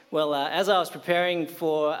Well, as I was preparing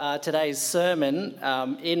for today's sermon,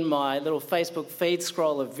 in my little Facebook feed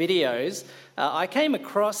scroll of videos, I came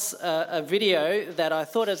across a video that I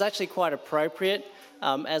thought was actually quite appropriate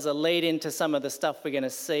as a lead into some of the stuff we're going to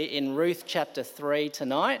see in Ruth chapter 3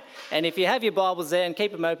 tonight. And if you have your Bibles there and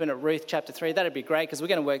keep them open at Ruth chapter 3, that'd be great because we're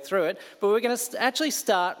going to work through it. But we're going to actually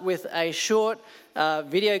start with a short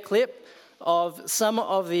video clip of some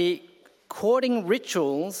of the courting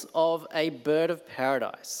rituals of a bird of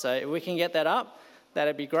paradise. So if we can get that up,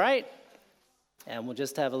 that'd be great. And we'll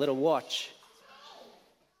just have a little watch.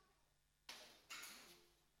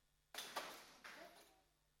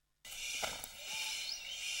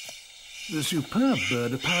 The superb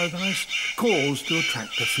bird of paradise calls to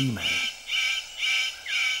attract a female.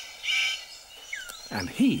 And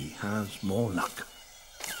he has more luck.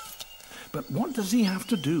 But what does he have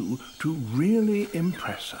to do to really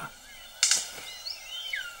impress her?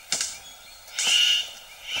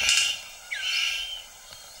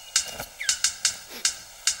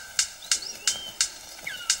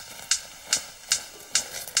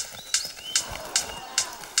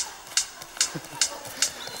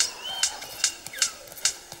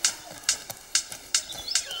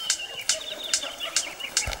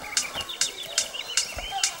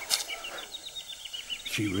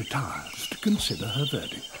 She retires to consider her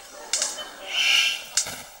verdict.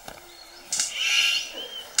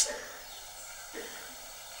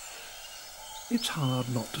 It's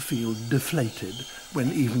hard not to feel deflated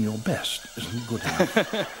when even your best isn't good enough.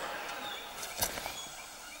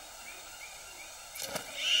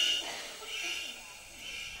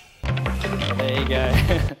 There you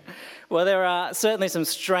go. Well, there are certainly some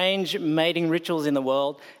strange mating rituals in the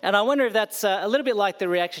world, and I wonder if that's a little bit like the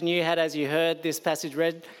reaction you had as you heard this passage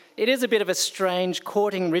read. It is a bit of a strange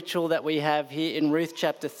courting ritual that we have here in Ruth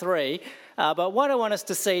chapter 3, but what I want us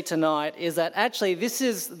to see tonight is that actually this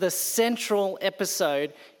is the central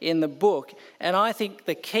episode in the book, and I think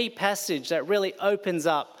the key passage that really opens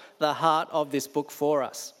up the heart of this book for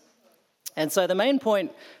us. And so the main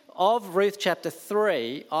point of Ruth chapter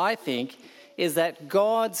 3, I think, is that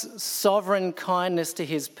God's sovereign kindness to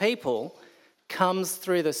his people comes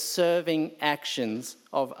through the serving actions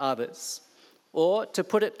of others. Or, to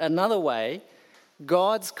put it another way,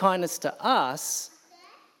 God's kindness to us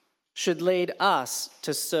should lead us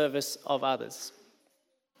to service of others.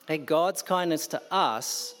 Okay, God's kindness to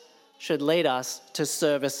us should lead us to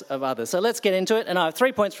service of others. So let's get into it. And I have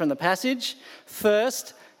 3 points from the passage.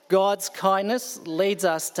 First, God's kindness leads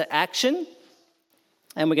us to action.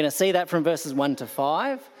 And we're going to see that from verses 1 to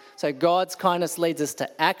 5. So God's kindness leads us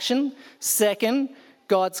to action. Second,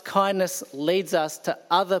 God's kindness leads us to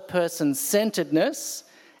other person-centeredness,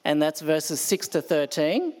 and that's verses 6 to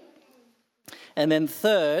 13. And then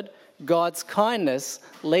third, God's kindness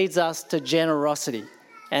leads us to generosity,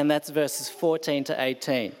 and that's verses 14 to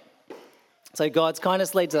 18. So God's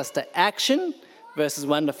kindness leads us to action, verses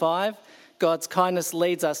 1 to 5. God's kindness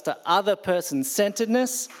leads us to other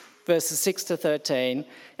person-centeredness, verses 6 to 13,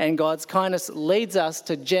 and God's kindness leads us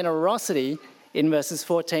to generosity in verses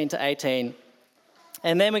 14 to 18.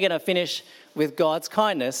 And then we're going to finish with God's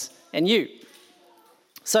kindness and you.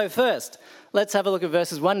 So first, let's have a look at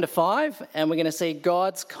verses 1 to 5, and we're going to see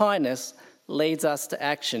God's kindness leads us to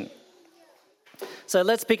action. So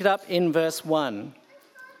let's pick it up in verse 1.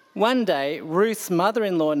 One day, Ruth's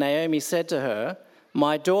mother-in-law Naomi said to her,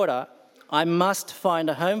 "My daughter, I must find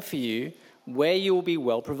a home for you where you will be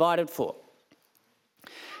well provided for."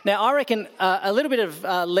 Now, I reckon a little bit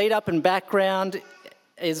of lead up and background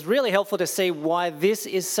is really helpful to see why this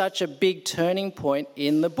is such a big turning point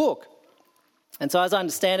in the book. And so as I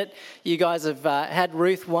understand it, you guys have had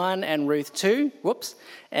Ruth 1 and Ruth 2,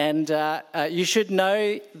 and you should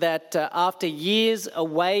know that after years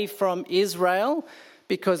away from Israel,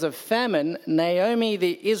 because of famine, Naomi,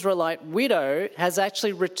 the Israelite widow, has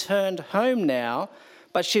actually returned home now,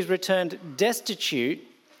 but she's returned destitute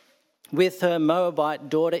with her Moabite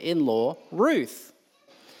daughter-in-law, Ruth.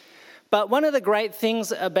 But one of the great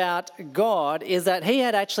things about God is that he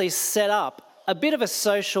had actually set up a bit of a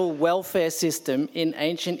social welfare system in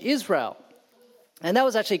ancient Israel. And that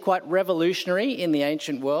was actually quite revolutionary in the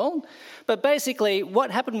ancient world. But basically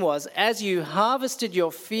what happened was, as you harvested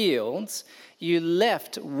your fields, you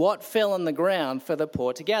left what fell on the ground for the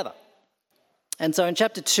poor to gather. And so in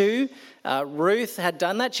chapter 2, Ruth had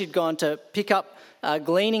done that. She'd gone to pick up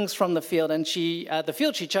gleanings from the field, and the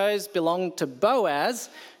field she chose belonged to Boaz,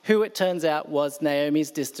 who it turns out was Naomi's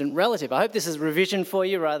distant relative. I hope this is revision for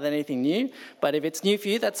you rather than anything new, but if it's new for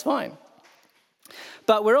you, that's fine.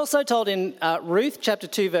 But we're also told in Ruth chapter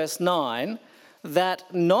 2, verse 9,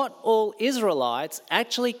 that not all Israelites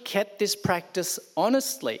actually kept this practice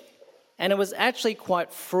honestly. And it was actually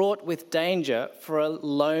quite fraught with danger for a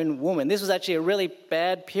lone woman. This was actually a really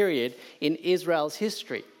bad period in Israel's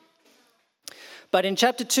history. But in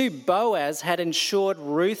chapter 2, Boaz had ensured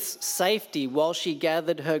Ruth's safety while she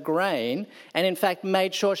gathered her grain, and in fact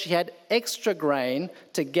made sure she had extra grain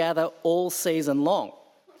to gather all season long.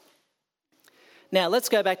 Now let's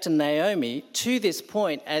go back to Naomi. To this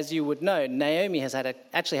point, as you would know, Naomi has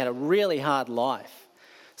actually had a really hard life.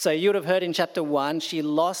 So you would have heard in chapter 1, she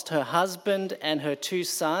lost her husband and her 2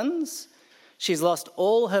 sons. She's lost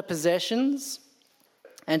all her possessions.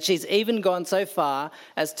 And she's even gone so far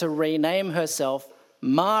as to rename herself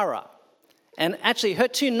Mara. And actually, her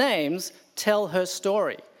 2 names tell her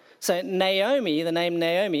story. So Naomi, the name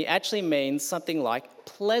Naomi, actually means something like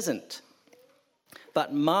pleasant.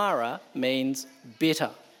 But Mara means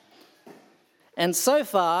bitter. And so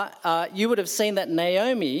far, you would have seen that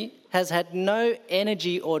Naomi has had no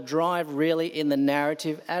energy or drive really in the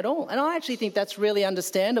narrative at all. And I actually think that's really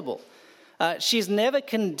understandable. She's never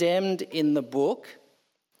condemned in the book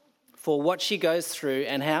for what she goes through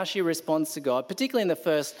and how she responds to God, particularly in the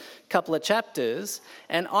first couple of chapters.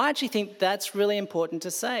 And I actually think that's really important to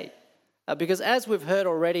say. Because as we've heard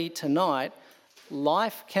already tonight,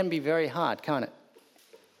 life can be very hard, can't it?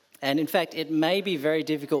 And in fact, it may be very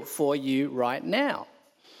difficult for you right now.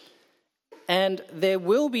 And there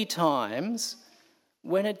will be times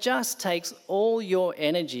when it just takes all your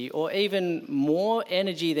energy, or even more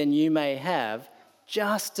energy than you may have,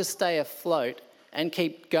 just to stay afloat and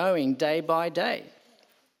keep going day by day.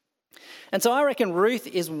 And so I reckon Ruth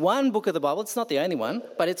is one book of the Bible, it's not the only one,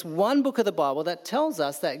 but it's one book of the Bible that tells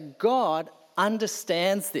us that God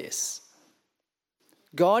understands this.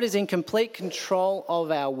 God is in complete control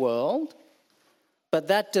of our world, but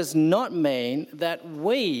that does not mean that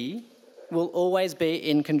we will always be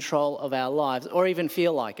in control of our lives or even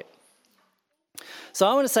feel like it. So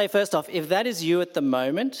I want to say first off, if that is you at the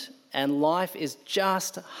moment and life is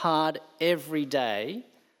just hard every day,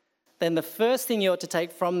 then the first thing you ought to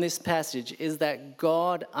take from this passage is that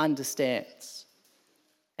God understands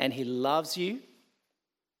and he loves you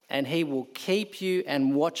and he will keep you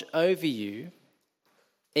and watch over you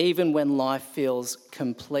even when life feels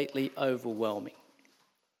completely overwhelming.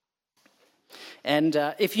 And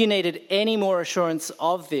if you needed any more assurance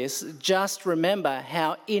of this, just remember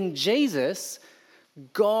how in Jesus,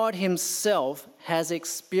 God himself has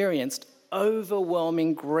experienced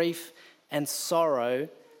overwhelming grief and sorrow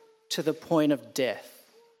to the point of death.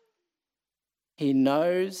 He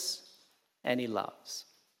knows and he loves.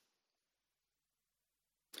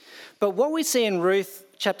 But what we see in Ruth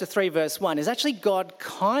chapter 3 verse 1 is actually God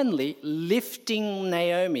kindly lifting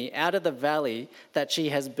Naomi out of the valley that she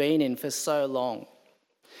has been in for so long.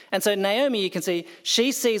 And so Naomi, you can see,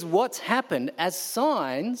 she sees what's happened as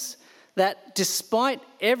signs that despite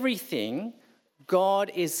everything,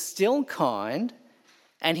 God is still kind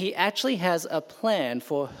and he actually has a plan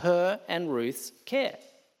for her and Ruth's care.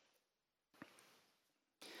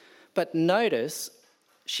 But notice,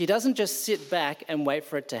 she doesn't just sit back and wait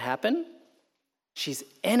for it to happen. She's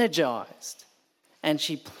energized and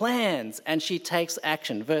she plans and she takes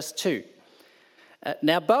action. Verse 2.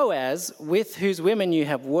 Now Boaz, with whose women you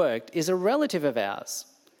have worked, is a relative of ours.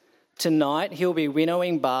 Tonight he'll be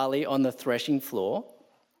winnowing barley on the threshing floor.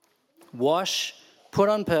 Wash, put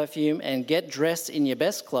on perfume and get dressed in your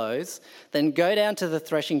best clothes. Then go down to the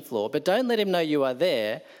threshing floor, but don't let him know you are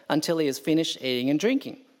there until he has finished eating and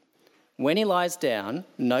drinking. When he lies down,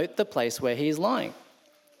 note the place where he is lying.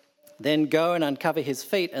 Then go and uncover his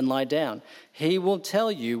feet and lie down. He will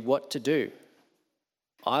tell you what to do.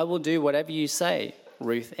 I will do whatever you say,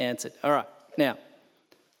 Ruth answered. All right, now,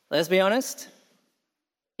 let's be honest.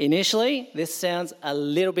 Initially, this sounds a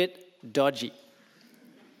little bit dodgy.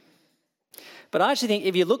 But I actually think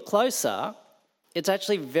if you look closer, it's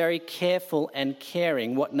actually very careful and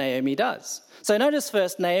caring what Naomi does. So notice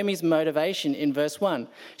first Naomi's motivation in verse 1.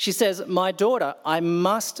 She says, "My daughter, I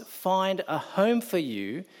must find a home for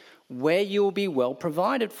you where you will be well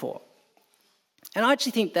provided for." And I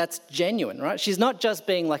actually think that's genuine, right? She's not just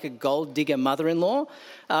being like a gold digger mother-in-law.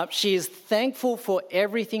 She is thankful for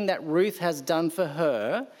everything that Ruth has done for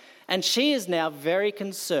her, and she is now very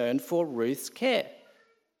concerned for Ruth's care.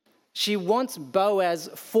 She wants Boaz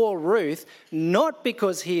for Ruth, not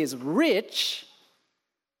because he is rich,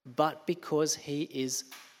 but because he is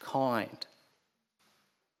kind.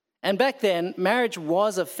 And back then, marriage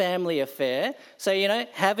was a family affair. So,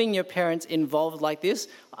 having your parents involved like this,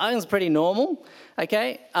 I think it's pretty normal,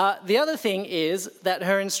 okay? The other thing is that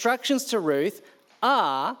her instructions to Ruth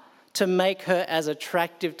are to make her as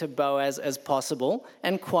attractive to Boaz as possible,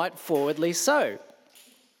 and quite forwardly so.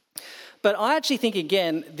 But I actually think,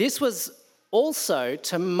 again, this was also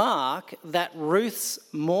to mark that Ruth's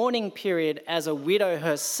mourning period as a widow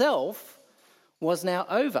herself was now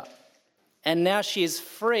over. And now she is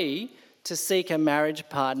free to seek a marriage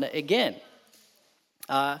partner again.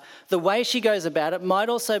 The way she goes about it might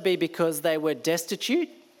also be because they were destitute,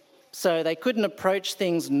 so they couldn't approach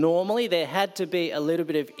things normally. There had to be a little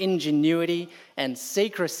bit of ingenuity and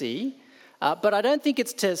secrecy. But I don't think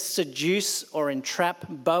it's to seduce or entrap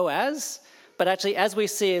Boaz. But actually, as we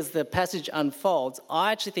see as the passage unfolds,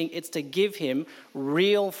 I actually think it's to give him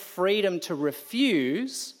real freedom to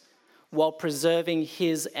refuse while preserving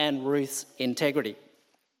his and Ruth's integrity.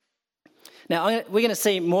 Now, we're going to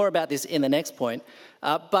see more about this in the next point.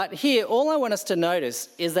 But here, all I want us to notice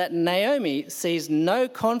is that Naomi sees no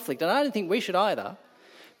conflict, and I don't think we should either,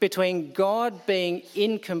 between God being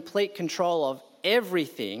in complete control of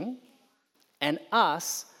everything and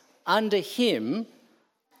us under him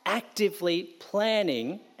actively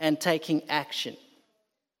planning and taking action.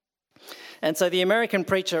 And so the American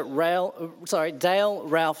preacher Dale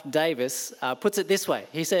Ralph Davis puts it this way.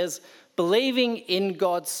 He says, believing in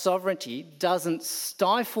God's sovereignty doesn't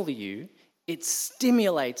stifle you, it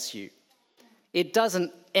stimulates you. It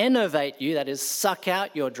doesn't enervate you, that is, suck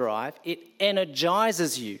out your drive. It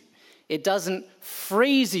energizes you. It doesn't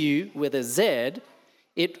freeze you with a Z.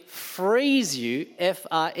 It frees you,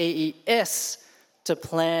 F-R-E-E-S, to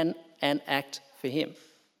plan and act for him.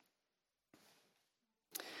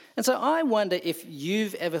 And so I wonder if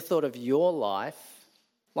you've ever thought of your life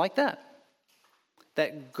like that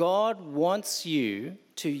God wants you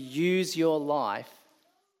to use your life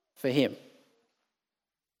for him.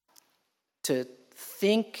 To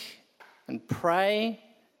think and pray,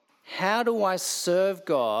 how do I serve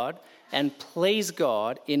God and please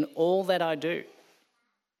God in all that I do?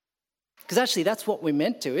 Because actually that's what we're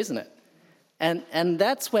meant to, isn't it? And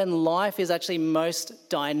that's when life is actually most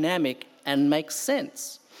dynamic and makes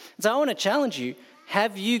sense. So I want to challenge you,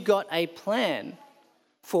 have you got a plan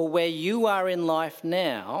for where you are in life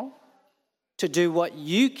now to do what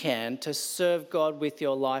you can to serve God with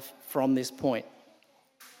your life from this point?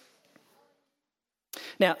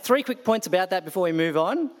 Now, 3 quick points about that before we move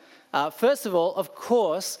on. First of all, of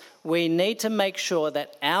course, we need to make sure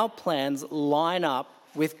that our plans line up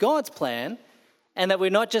with God's plan and that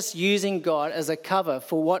we're not just using God as a cover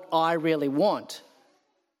for what I really want.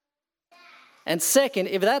 And second,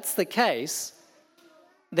 if that's the case,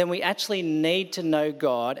 then we actually need to know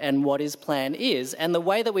God and what his plan is. And the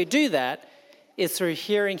way that we do that is through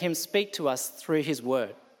hearing him speak to us through his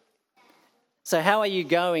word. So how are you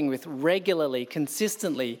going with regularly,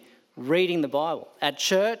 consistently reading the Bible? At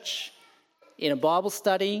church, in a Bible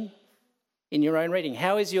study, in your own reading?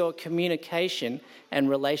 How is your communication and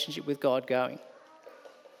relationship with God going?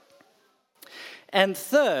 And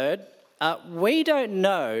third, we don't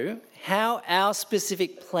know how our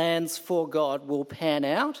specific plans for God will pan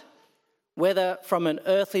out, whether from an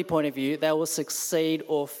earthly point of view they will succeed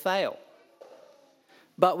or fail.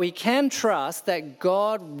 But we can trust that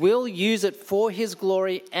God will use it for his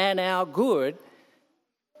glory and our good,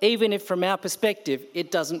 even if from our perspective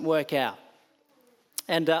it doesn't work out.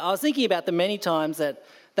 And I was thinking about the many times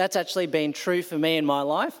that's actually been true for me in my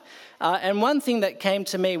life. And one thing that came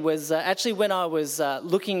to me was actually when I was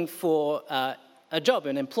looking for a job,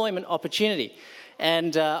 an employment opportunity.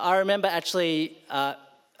 And I remember actually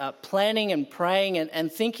planning and praying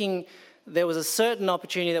and thinking there was a certain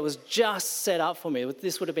opportunity that was just set up for me.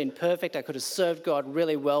 This would have been perfect. I could have served God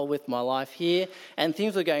really well with my life here. And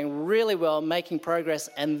things were going really well, making progress.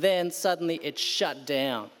 And then suddenly it shut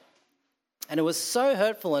down. And it was so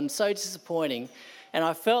hurtful and so disappointing. And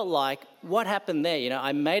I felt like, what happened there? You know,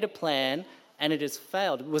 I made a plan and it has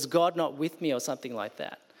failed. Was God not with me or something like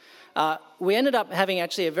that? We ended up having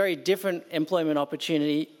actually a very different employment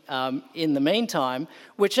opportunity in the meantime,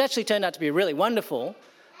 which actually turned out to be really wonderful.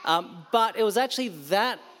 But it was actually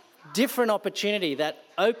that different opportunity that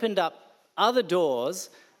opened up other doors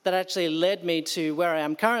that actually led me to where I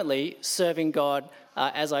am currently, serving God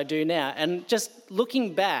as I do now. And just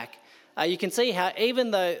looking back, you can see how even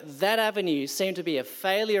though that avenue seemed to be a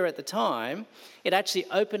failure at the time, it actually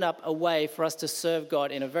opened up a way for us to serve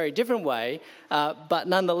God in a very different way. But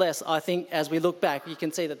nonetheless, I think as we look back, you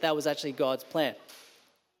can see that that was actually God's plan.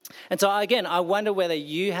 And so again, I wonder whether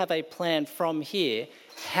you have a plan from here.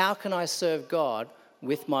 How can I serve God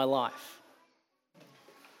with my life?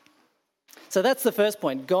 So that's the first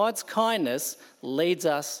point. God's kindness leads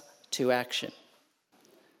us to action.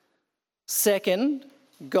 Second,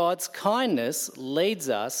 God's kindness leads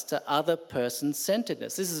us to other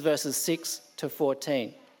person-centeredness. This is verses 6 to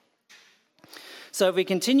 14. So if we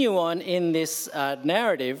continue on in this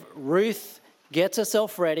narrative, Ruth gets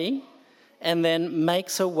herself ready and then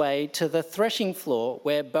makes her way to the threshing floor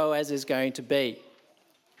where Boaz is going to be.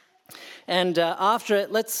 And after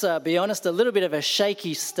it, let's be honest, a little bit of a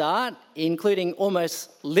shaky start, including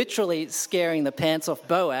almost literally scaring the pants off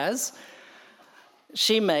Boaz,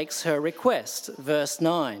 she makes her request. Verse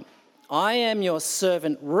 9, "I am your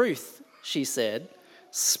servant Ruth," she said.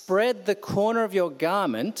 "Spread the corner of your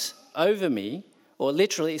garment over me," or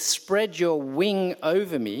literally, "spread your wing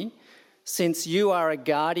over me, since you are a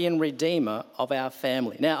guardian redeemer of our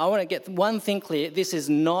family." Now, I want to get one thing clear. This is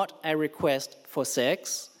not a request for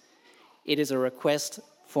sex. It is a request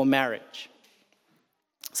for marriage.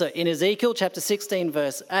 So in Ezekiel chapter 16,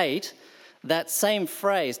 verse 8, that same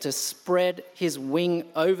phrase, to spread his wing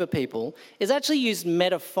over people, is actually used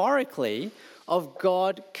metaphorically of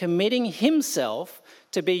God committing himself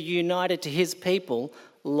to be united to his people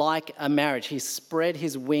like a marriage. He spread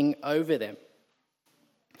his wing over them.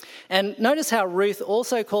 And notice how Ruth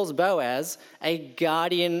also calls Boaz a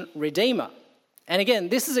guardian redeemer. And again,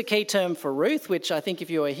 this is a key term for Ruth, which I think if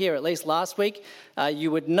you were here at least last week,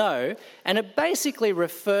 you would know. And it basically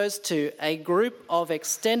refers to a group of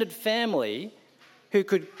extended family who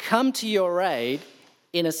could come to your aid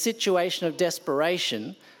in a situation of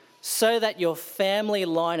desperation so that your family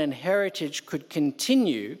line and heritage could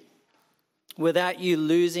continue without you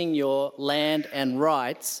losing your land and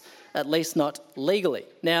rights, at least not legally.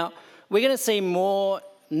 Now, we're going to see more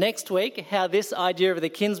next week how this idea of the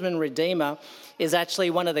kinsman redeemer is actually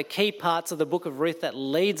one of the key parts of the book of Ruth that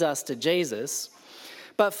leads us to Jesus.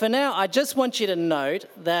 But for now, I just want you to note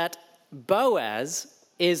that Boaz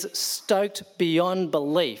is stoked beyond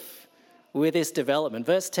belief with this development.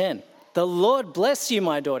 Verse 10, "The Lord bless you,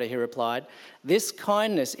 my daughter," he replied. "This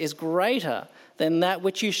kindness is greater than that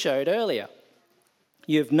which you showed earlier.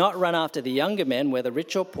 You have not run after the younger men, whether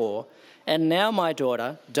rich or poor. And now, my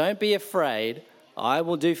daughter, don't be afraid. I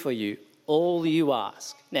will do for you all you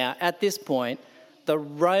ask." Now, at this point, the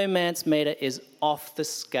romance meter is off the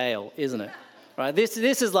scale, isn't it? Right? This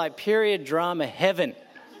is like period drama heaven.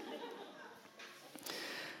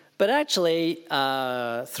 But actually,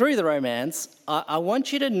 through the romance, I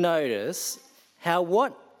want you to notice how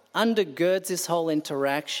what undergirds this whole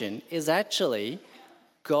interaction is actually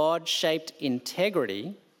God-shaped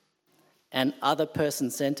integrity and other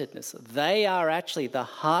person-centeredness. They are actually the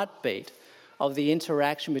heartbeat of the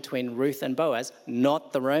interaction between Ruth and Boaz,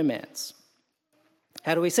 not the romance.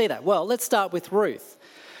 How do we see that? Well, let's start with Ruth.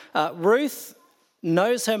 Ruth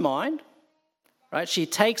knows her mind, right? She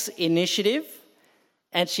takes initiative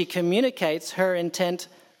and she communicates her intent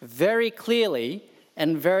very clearly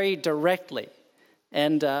and very directly.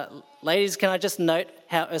 And ladies, can I just note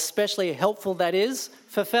how especially helpful that is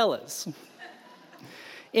for fellas?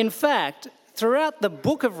 In fact, throughout the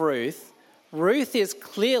book of Ruth, Ruth is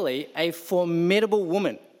clearly a formidable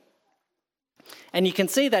woman. And you can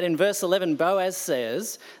see that in verse 11, Boaz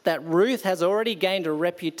says that Ruth has already gained a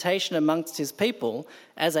reputation amongst his people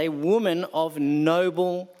as a woman of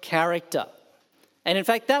noble character. And in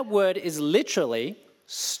fact, that word is literally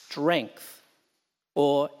strength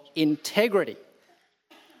or integrity.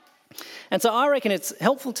 And so I reckon it's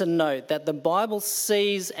helpful to note that the Bible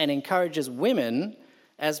sees and encourages women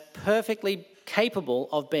as perfectly capable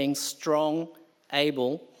of being strong,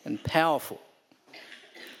 able, and powerful.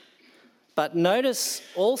 But notice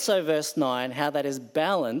also verse 9 how that is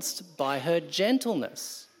balanced by her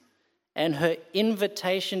gentleness and her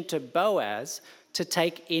invitation to Boaz to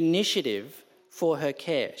take initiative for her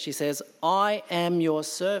care. She says, "I am your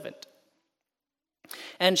servant."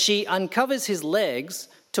 And she uncovers his legs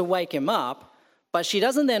to wake him up, but she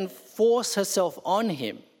doesn't then force herself on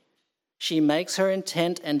him. She makes her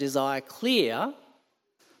intent and desire clear,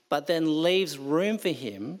 but then leaves room for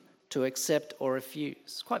him to accept or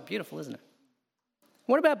refuse. Quite beautiful, isn't it?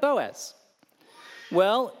 What about Boaz?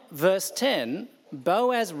 Well, verse 10,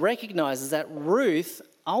 Boaz recognizes that Ruth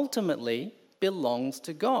ultimately belongs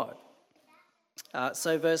to God.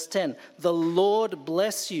 So verse 10, "The Lord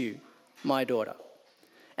bless you, my daughter."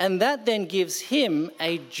 And that then gives him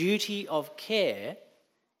a duty of care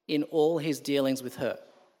in all his dealings with her.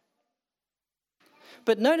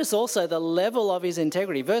 But notice also the level of his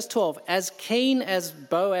integrity. Verse 12, as keen as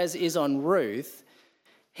Boaz is on Ruth,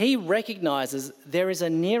 he recognizes there is a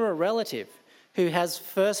nearer relative who has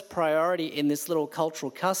first priority in this little cultural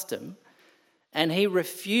custom, and he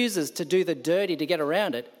refuses to do the dirty to get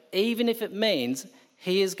around it, even if it means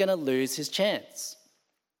he is going to lose his chance.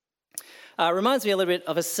 Reminds me a little bit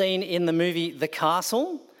of a scene in the movie The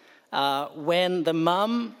Castle, when the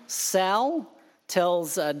mum, Sal,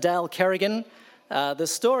 tells Dale Kerrigan the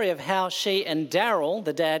story of how she and Daryl,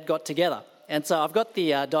 the dad, got together. And so I've got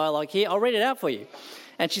the dialogue here. I'll read it out for you.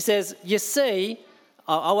 And she says, you see,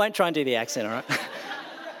 I won't try and do the accent, all right?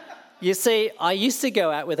 You see, I used to go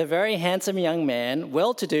out with a very handsome young man,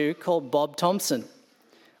 well-to-do, called Bob Thompson.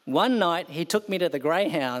 One night, he took me to the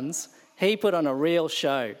Greyhounds. He put on a real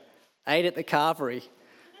show, ate at the Carvery.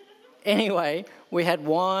 Anyway, we had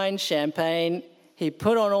wine, champagne. He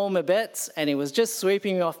put on all my bets, and he was just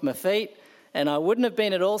sweeping me off my feet, and I wouldn't have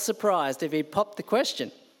been at all surprised if he'd popped the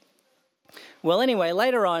question. Well, anyway,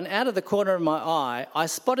 later on, out of the corner of my eye, I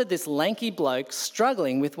spotted this lanky bloke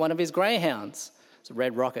struggling with one of his Greyhounds. It's a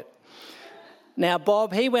Red Rocket. Now,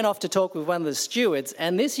 Bob, he went off to talk with one of the stewards,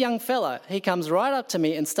 and this young fella, he comes right up to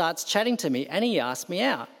me and starts chatting to me, and he asked me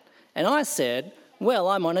out. And I said, well,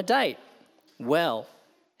 I'm on a date. Well,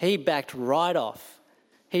 he backed right off.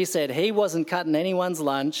 He said he wasn't cutting anyone's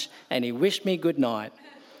lunch, and he wished me good night.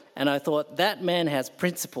 And I thought, that man has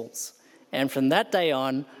principles. And from that day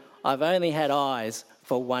on, I've only had eyes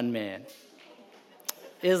for one man.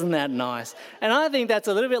 Isn't that nice? And I think that's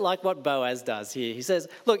a little bit like what Boaz does here. He says,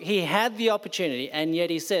 look, he had the opportunity, and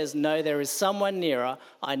yet he says, no, there is someone nearer.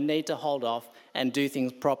 I need to hold off and do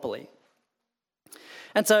things properly.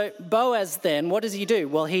 And so Boaz then, what does he do?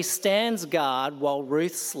 Well, he stands guard while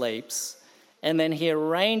Ruth sleeps, and then he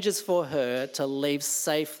arranges for her to leave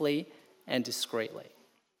safely and discreetly.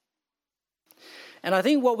 And I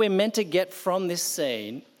think what we're meant to get from this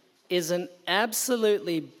scene is an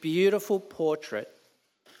absolutely beautiful portrait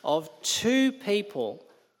of two people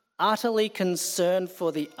utterly concerned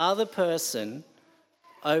for the other person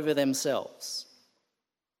over themselves.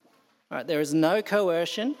 All right, there is no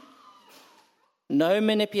coercion, no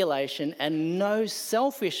manipulation, and no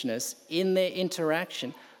selfishness in their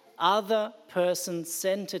interaction. Other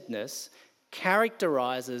person-centeredness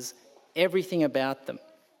characterizes everything about them.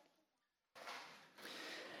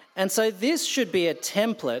 And so this should be a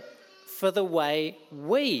template for the way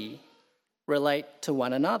we relate to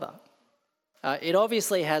one another. It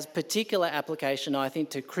obviously has particular application, I think,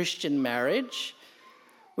 to Christian marriage,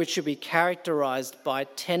 which should be characterised by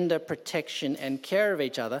tender protection and care of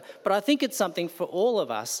each other. But I think it's something for all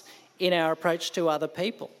of us in our approach to other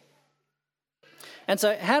people. And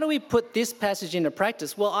so how do we put this passage into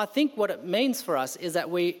practice? Well, I think what it means for us is that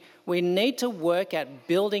we need to work at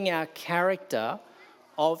building our character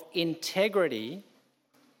of integrity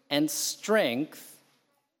and strength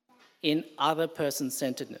in other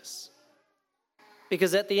person-centeredness.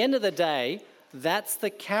 Because at the end of the day, that's the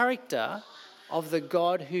character of the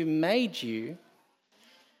God who made you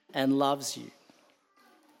and loves you.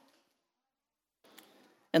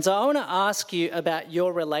 And so I want to ask you about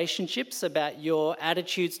your relationships, about your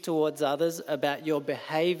attitudes towards others, about your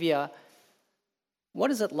behaviour.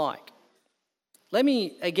 What is it like? Let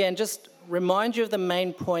me, again, just remind you of the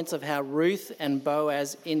main points of how Ruth and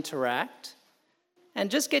Boaz interact, and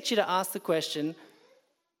just get you to ask the question,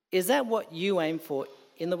 is that what you aim for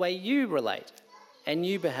in the way you relate and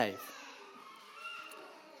you behave?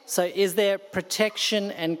 So is there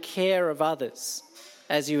protection and care of others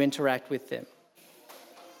as you interact with them?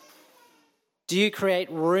 Do you create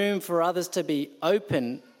room for others to be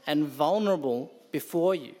open and vulnerable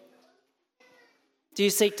before you? Do you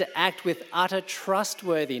seek to act with utter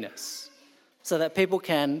trustworthiness so that people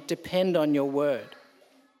can depend on your word?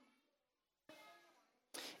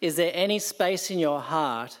 Is there any space in your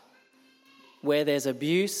heart where there's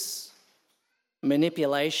abuse,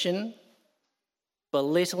 manipulation,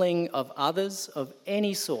 belittling of others of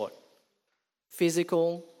any sort,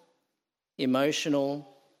 physical, emotional,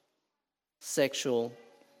 sexual,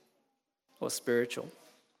 or spiritual?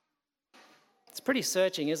 It's pretty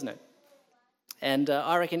searching, isn't it? And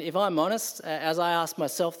I reckon if I'm honest, as I ask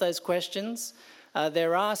myself those questions,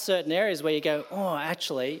 there are certain areas where you go, oh,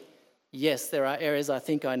 actually, yes, there are areas I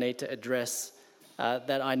think I need to address,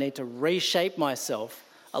 that I need to reshape myself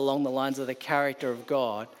along the lines of the character of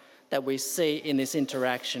God that we see in this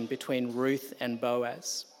interaction between Ruth and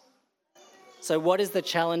Boaz. So what is the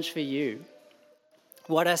challenge for you?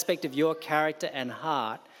 What aspect of your character and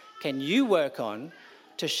heart can you work on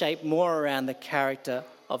to shape more around the character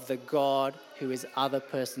of the God who is other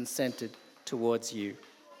person-centered towards you?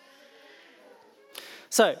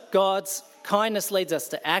 So God's kindness leads us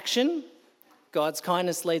to action. God's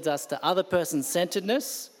kindness leads us to other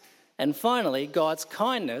person-centeredness. And finally, God's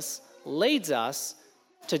kindness leads us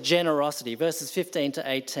to generosity, verses 15 to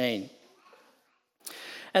 18.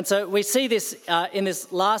 And so we see this in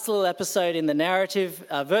this last little episode in the narrative.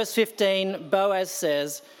 Verse 15, Boaz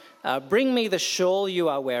says, Bring me the shawl you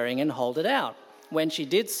are wearing and hold it out." When she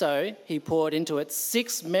did so, he poured into it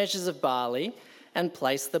 6 measures of barley and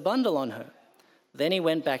placed the bundle on her. Then he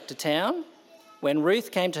went back to town. When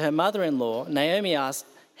Ruth came to her mother-in-law, Naomi asked,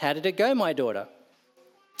 "How did it go, my daughter?"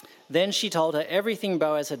 Then she told her everything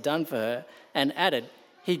Boaz had done for her and added,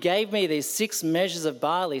 "He gave me these 6 measures of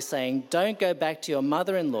barley, saying, 'Don't go back to your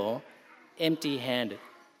mother-in-law empty-handed.'"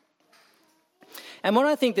 And what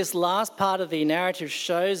I think this last part of the narrative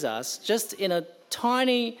shows us, just in a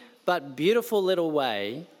tiny but beautiful little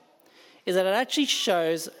way, is that it actually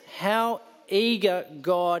shows how eager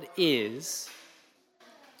God is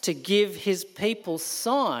to give his people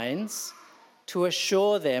signs to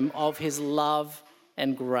assure them of his love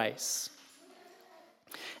and grace.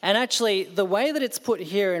 And actually, the way that it's put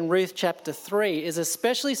here in Ruth chapter 3 is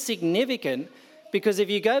especially significant because if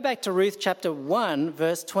you go back to Ruth chapter 1,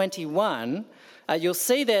 verse 21, you'll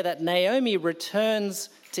see there that Naomi returns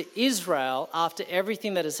to Israel after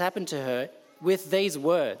everything that has happened to her with these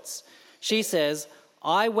words. She says,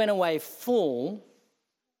 "I went away full,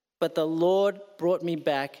 but the Lord brought me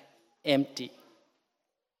back empty."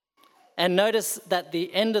 And notice that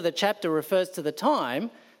the end of the chapter refers to the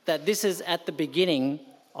time that this is at the beginning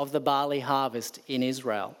of the barley harvest in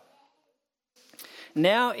Israel.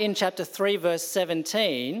 Now in chapter 3, verse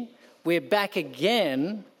 17, we're back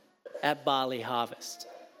again at barley harvest.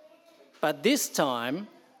 But this time,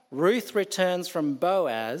 Ruth returns from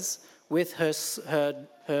Boaz with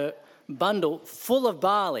her bundle full of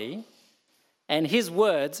barley, and his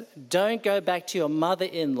words, "Don't go back to your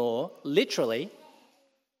mother-in-law," literally,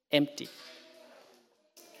 empty.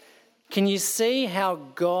 Can you see how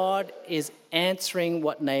God is answering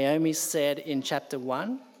what Naomi said in chapter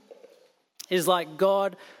 1? It's like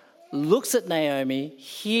God looks at Naomi,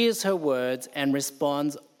 hears her words, and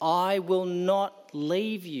responds, "I will not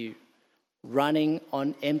leave you running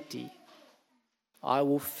on empty. I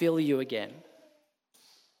will fill you again."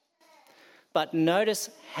 But notice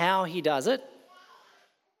how he does it.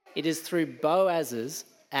 It is through Boaz's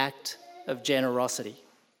act of generosity.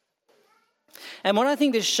 And what I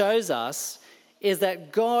think this shows us is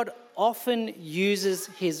that God often uses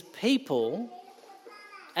his people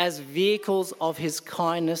as vehicles of his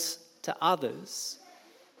kindness to others.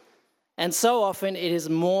 And so often it is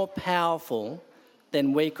more powerful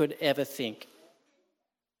than we could ever think.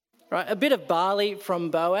 Right? A bit of barley from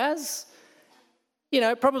Boaz,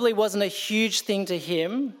 it probably wasn't a huge thing to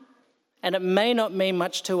him, and it may not mean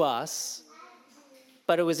much to us,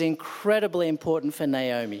 but it was incredibly important for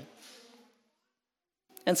Naomi.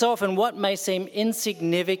 And so often what may seem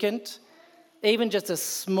insignificant, even just a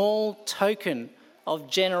small token of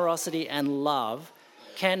generosity and love,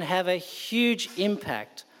 can have a huge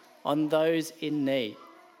impact on those in need.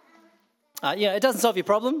 It doesn't solve your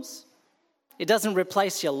problems. It doesn't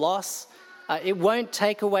replace your loss. It won't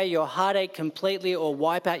take away your heartache completely or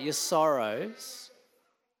wipe out your sorrows.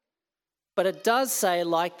 But it does say,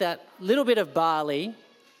 like that little bit of barley,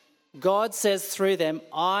 God says through them,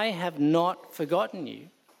 "I have not forgotten you."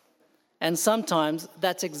 And sometimes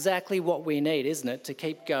that's exactly what we need, isn't it, to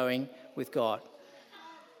keep going with God.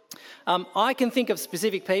 I can think of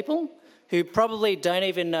specific people who probably don't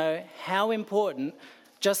even know how important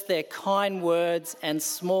just their kind words and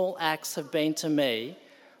small acts have been to me,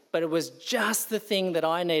 but it was just the thing that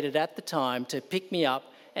I needed at the time to pick me up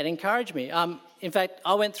and encourage me. In fact,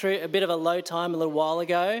 I went through a bit of a low time a little while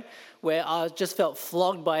ago where I just felt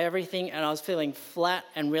flogged by everything and I was feeling flat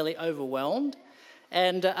and really overwhelmed.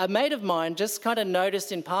 And a mate of mine just kind of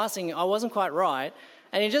noticed in passing I wasn't quite right,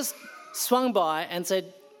 and he just swung by and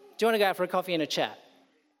said, "Do you want to go out for a coffee and a chat?"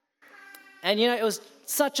 And it was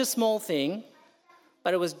such a small thing,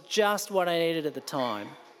 but it was just what I needed at the time.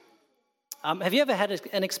 Have you ever had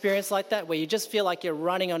an experience like that where you just feel like you're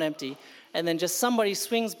running on empty and then just somebody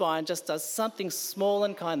swings by and just does something small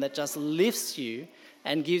and kind that just lifts you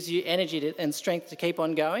and gives you energy and strength to keep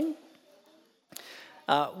on going?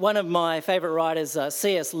 One of my favourite writers,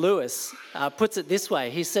 C.S. Lewis, puts it this way.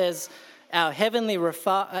 He says, our Heavenly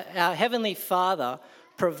Father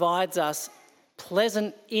provides us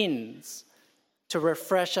pleasant inns to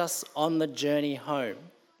refresh us on the journey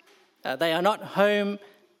home. They are not home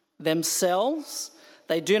themselves.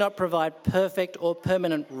 They do not provide perfect or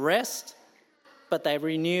permanent rest, but they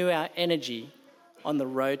renew our energy on the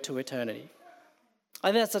road to eternity.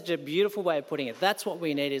 I think that's such a beautiful way of putting it. That's what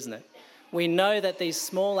we need, isn't it? We know that these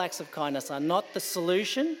small acts of kindness are not the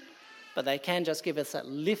solution, but they can just give us that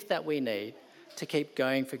lift that we need to keep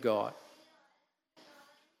going for God.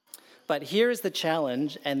 But here is the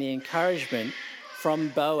challenge and the encouragement from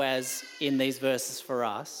Boaz in these verses for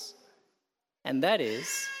us, and that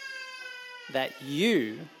is that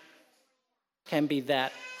you can be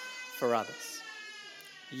that for others.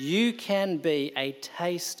 You can be a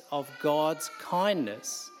taste of God's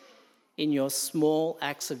kindness in your small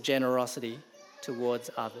acts of generosity towards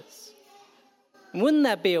others. And wouldn't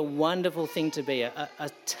that be a wonderful thing to be, a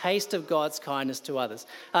taste of God's kindness to others?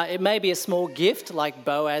 It may be a small gift like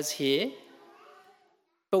Boaz here,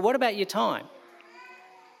 but what about your time,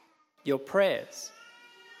 your prayers,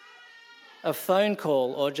 a phone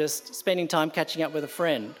call, or just spending time catching up with a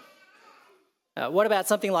friend? What about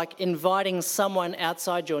something like inviting someone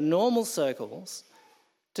outside your normal circles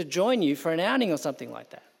to join you for an outing or something like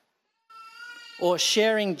that? Or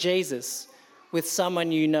sharing Jesus with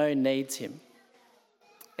someone you know needs him?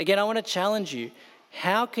 Again, I want to challenge you.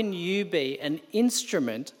 How can you be an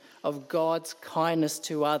instrument of God's kindness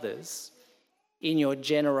to others in your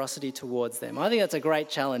generosity towards them? I think that's a great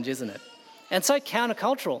challenge, isn't it? And so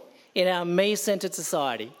countercultural in our me-centered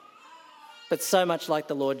society, but so much like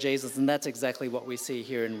the Lord Jesus, and that's exactly what we see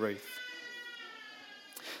here in Ruth.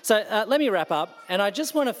 So let me wrap up, and I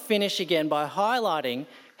just want to finish again by highlighting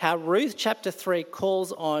how Ruth chapter 3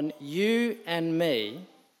 calls on you and me,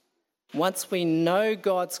 once we know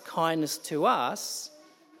God's kindness to us,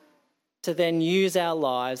 to then use our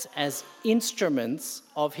lives as instruments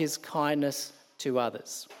of his kindness to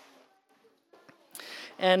others.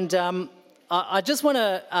 And I just want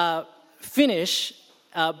to finish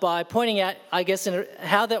by pointing out, I guess,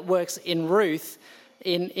 how that works in Ruth,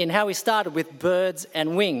 in how we started with birds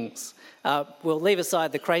and wings. We'll leave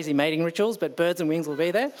aside the crazy mating rituals, but birds and wings will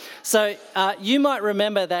be there. So you might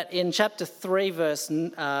remember that in chapter 3, verse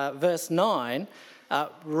 9,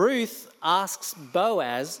 Ruth asks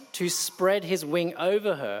Boaz to spread his wing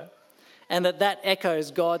over her, and that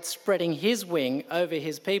echoes God spreading his wing over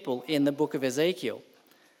his people in the book of Ezekiel.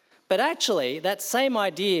 But actually, that same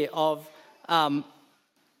idea of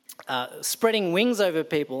spreading wings over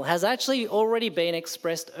people has actually already been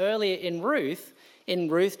expressed earlier in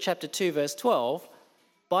Ruth chapter 2, verse 12,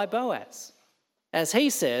 by Boaz. As he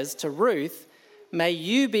says to Ruth, "May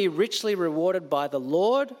you be richly rewarded by the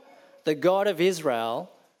Lord, the God of Israel,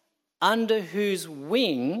 under whose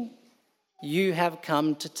wing you have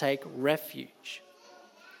come to take refuge."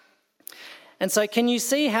 And so can you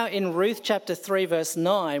see how in Ruth chapter 3, verse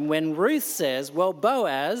 9, when Ruth says, "Well,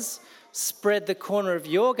 Boaz, spread the corner of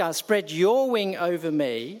your garment, spread your wing over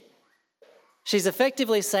me," she's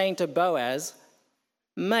effectively saying to Boaz,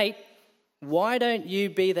 "Mate, why don't you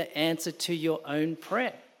be the answer to your own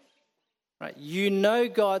prayer? Right? You know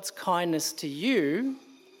God's kindness to you,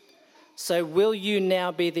 so will you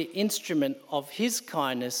now be the instrument of his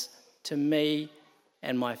kindness to me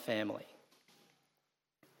and my family?"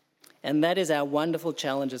 And that is our wonderful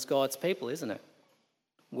challenge as God's people, isn't it?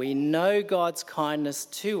 We know God's kindness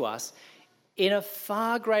to us in a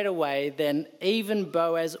far greater way than even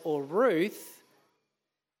Boaz or Ruth,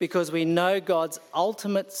 because we know God's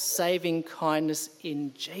ultimate saving kindness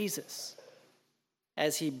in Jesus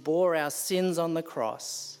as he bore our sins on the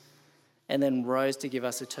cross and then rose to give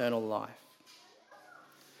us eternal life.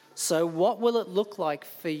 So what will it look like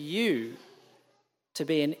for you to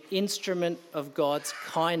be an instrument of God's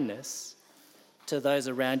kindness to those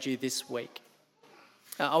around you this week?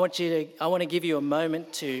 I want to give you a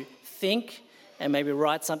moment to think and maybe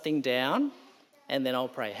write something down, and then I'll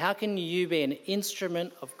pray. How can you be an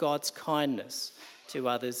instrument of God's kindness to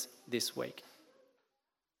others this week?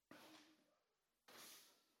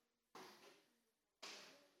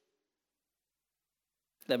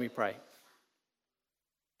 Let me pray.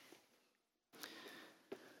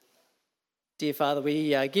 Dear Father,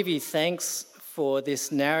 we give you thanks for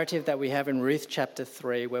this narrative that we have in Ruth chapter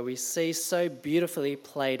 3, where we see so beautifully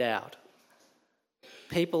played out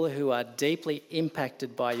people who are deeply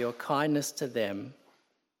impacted by your kindness to them,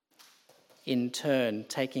 in turn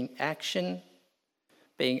taking action,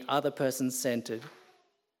 being other person-centered,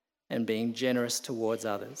 and being generous towards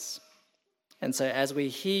others. And so as we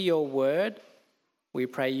hear your word, we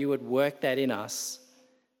pray you would work that in us,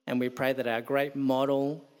 and we pray that our great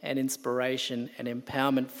model and inspiration and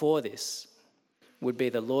empowerment for this would be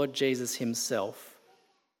the Lord Jesus himself,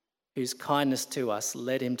 whose kindness to us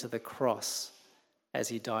led him to the cross as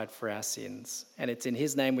he died for our sins. And it's in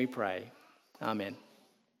his name we pray. Amen.